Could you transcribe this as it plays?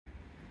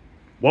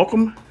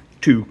Welcome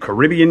to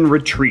Caribbean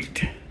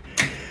Retreat.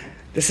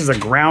 This is a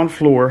ground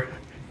floor,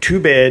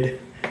 2-bed,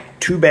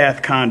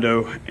 2-bath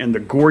condo in the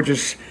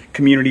gorgeous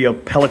community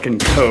of Pelican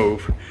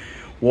Cove.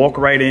 Walk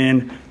right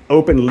in,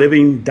 open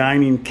living,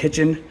 dining,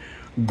 kitchen,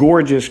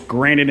 gorgeous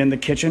granite in the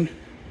kitchen.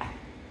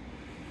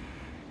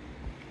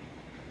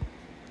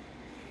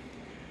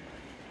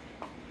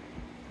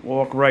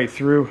 Walk right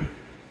through,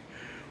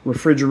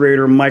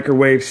 refrigerator,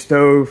 microwave,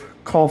 stove,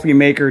 coffee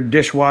maker,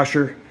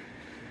 dishwasher,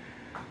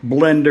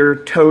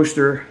 blender,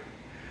 toaster,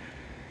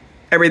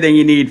 everything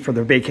you need for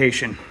the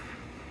vacation.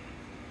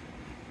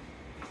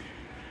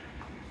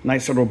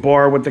 Nice little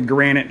bar with the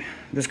granite.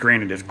 This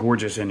granite is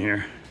gorgeous in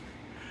here.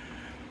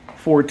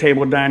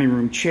 4-table dining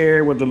room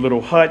chair with a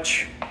little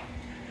hutch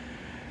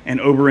and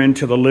over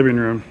into the living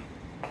room.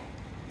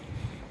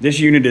 This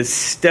unit is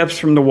steps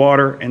from the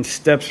water and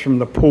steps from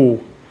the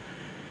pool.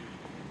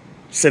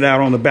 Sit out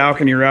on the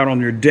balcony or out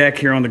on your deck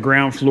here on the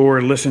ground floor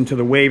and listen to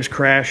the waves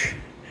crash.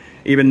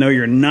 Even though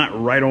you're not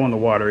right on the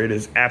water, it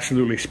is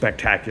absolutely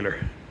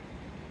spectacular.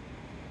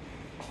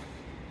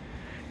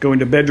 Go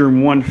into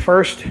bedroom 1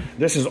 first.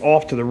 This is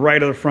off to the right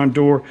of the front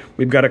door.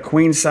 We've got a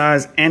queen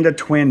size and a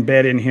twin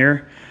bed in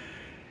here.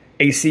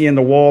 AC in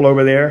the wall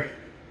over there.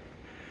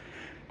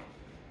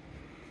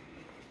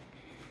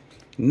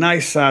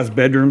 Nice size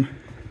bedroom.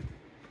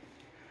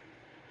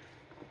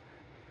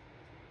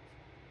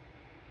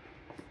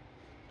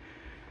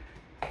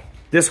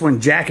 This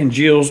one, Jack and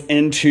Jill's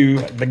into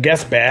the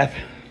guest bath.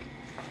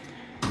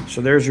 So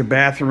there's your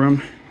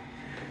bathroom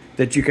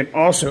that you can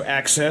also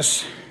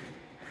access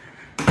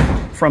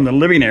from the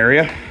living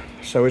area.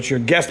 So it's your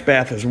guest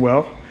bath as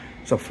well.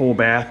 It's a full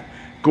bath.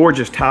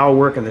 Gorgeous tile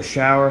work in the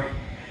shower.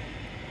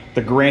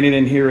 The granite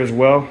in here as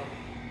well.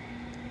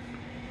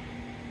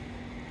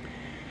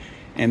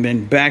 And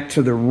then back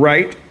to the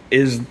right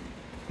is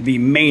the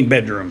main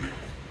bedroom.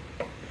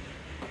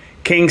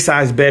 King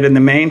size bed in the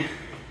main.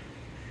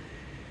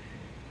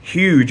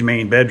 Huge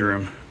main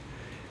bedroom.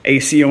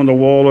 AC on the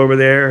wall over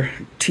there,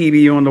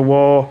 TV on the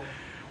wall,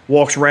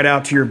 walks right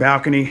out to your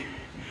balcony.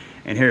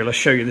 And here, let's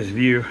show you this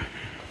view.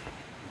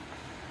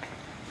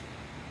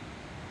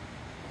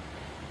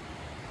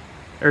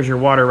 There's your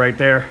water right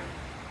there.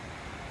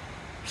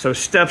 So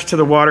steps to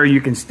the water, you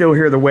can still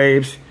hear the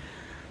waves.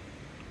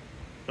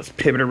 Let's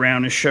pivot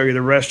around and show you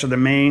the rest of the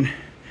main.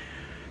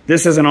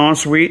 This is an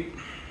ensuite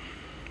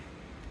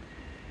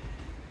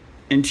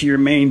into your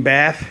main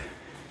bath.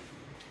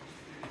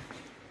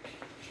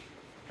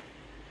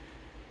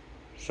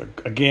 So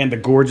again, the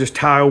gorgeous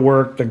tile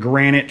work, the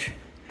granite,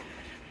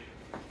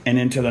 and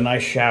into the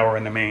nice shower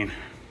in the main.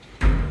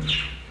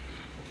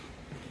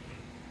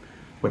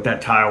 With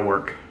that tile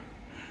work.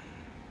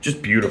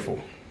 Just beautiful.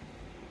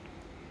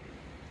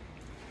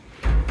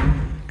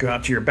 Go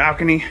out to your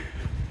balcony.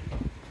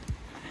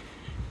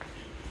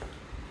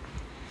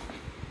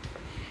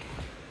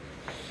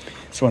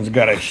 This one's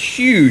got a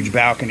huge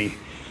balcony.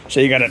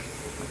 So you got a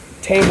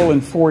table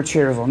and 4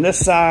 chairs on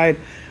this side,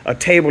 a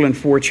table and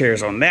 4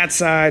 chairs on that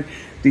side.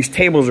 These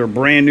tables are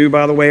brand new,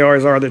 by the way,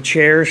 as are the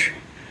chairs.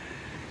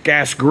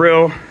 Gas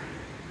grill.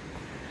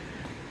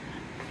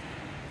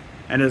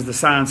 And as the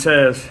sign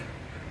says,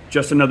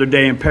 just another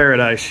day in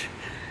paradise.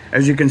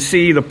 As you can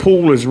see, the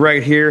pool is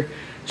right here.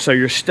 So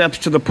your steps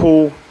to the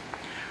pool,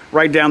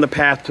 right down the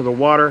path to the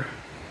water.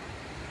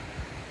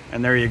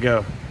 And there you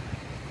go.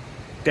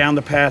 Down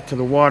the path to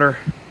the water.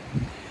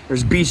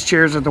 There's beach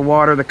chairs at the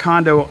water. The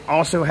condo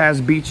also has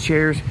beach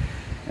chairs.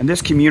 And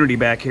this community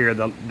back here,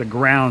 the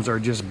grounds are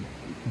just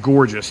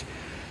gorgeous.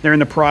 They're in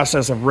the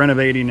process of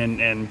renovating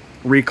and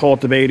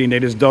recultivating. They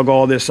just dug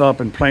all this up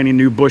and planting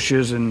new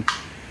bushes, and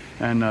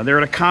they're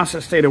in a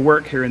constant state of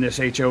work here in this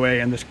HOA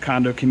and this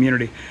condo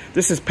community.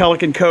 This is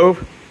Pelican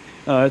Cove.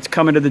 It's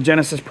coming to the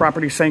Genesis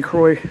property, St.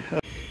 Croix.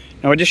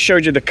 Now I just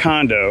showed you the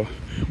condo,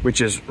 which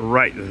is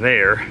right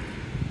there.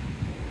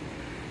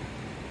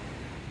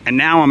 And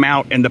now I'm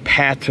out in the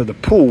path to the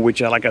pool, which,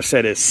 like I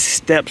said, is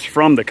steps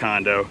from the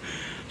condo.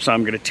 So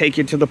I'm going to take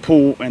you to the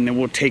pool, and then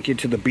we'll take you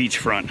to the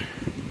beachfront.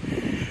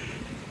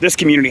 This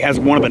community has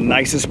one of the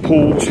nicest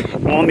pools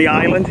on the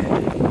island.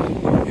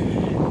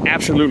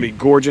 Absolutely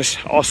gorgeous.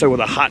 Also with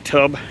a hot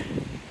tub.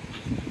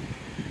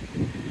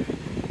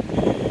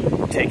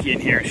 Take you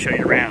in here and show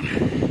you around.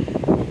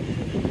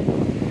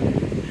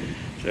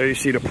 So you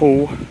see the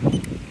pool.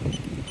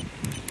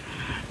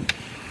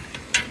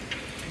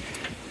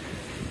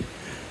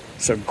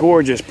 It's a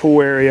gorgeous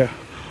pool area.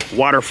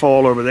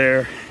 Waterfall over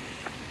there.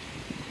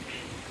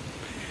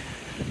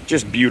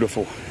 Just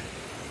beautiful.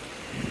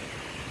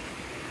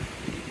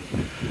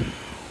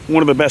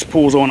 One of the best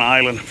pools on the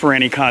island for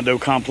any condo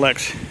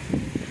complex.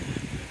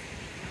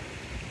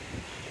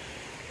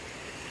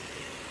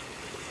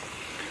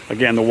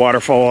 Again, the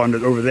waterfall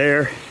over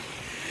there,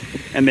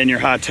 and then your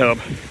hot tub.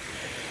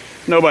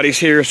 Nobody's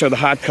here, so the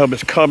hot tub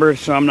is covered,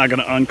 so I'm not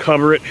going to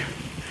uncover it.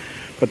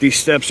 But these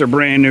steps are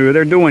brand new.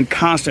 They're doing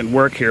constant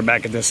work here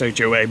back at this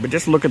HOA, but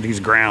just look at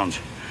these grounds.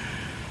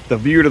 The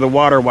view to the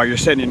water while you're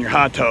sitting in your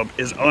hot tub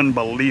is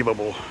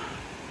unbelievable.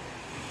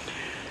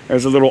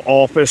 There's a little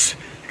office.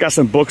 Got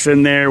some books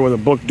in there with a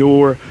book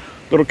door,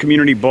 little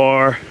community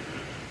bar,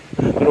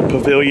 little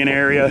pavilion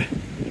area.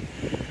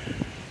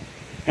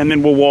 And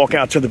then we'll walk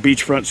out to the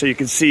beachfront so you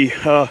can see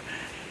the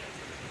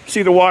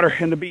water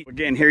and the beach.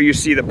 Again, here you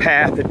see the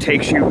path that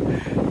takes you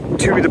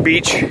to the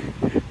beach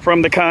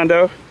from the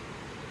condo.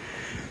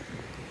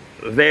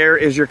 There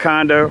is your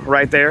condo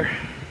right there.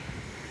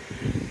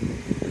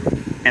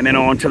 And then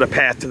on to the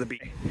path to the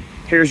beach.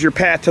 Here's your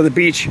path to the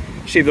beach.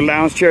 See the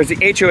lounge chairs.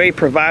 The HOA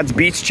provides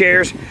beach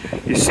chairs.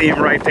 You see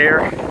them right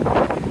there.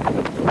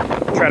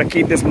 Try to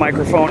keep this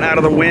microphone out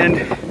of the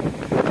wind.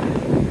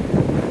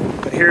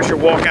 But here's your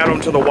walk out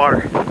onto the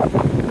water.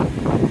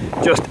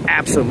 Just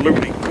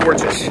absolutely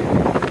gorgeous.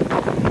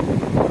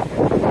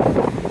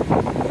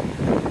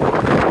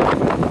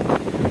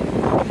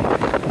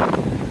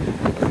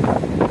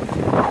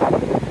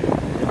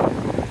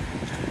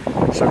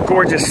 So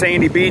gorgeous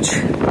sandy beach.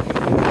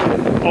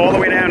 All the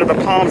way down to the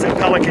palms at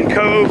Pelican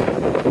Cove.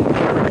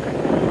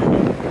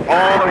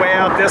 All the way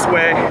out this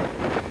way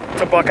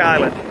to Buck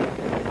Island.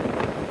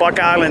 Buck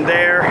Island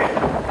there.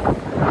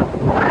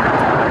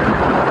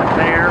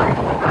 There.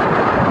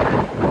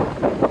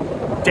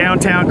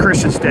 Downtown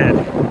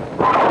Christiansted.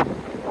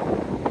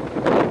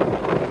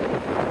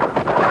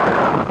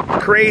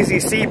 Crazy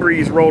sea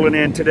breeze rolling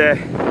in today.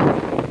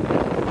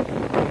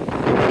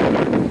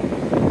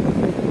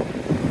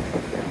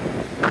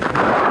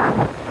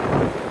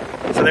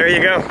 So there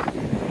you go.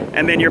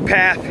 And then your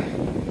path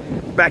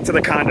back to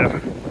the condo.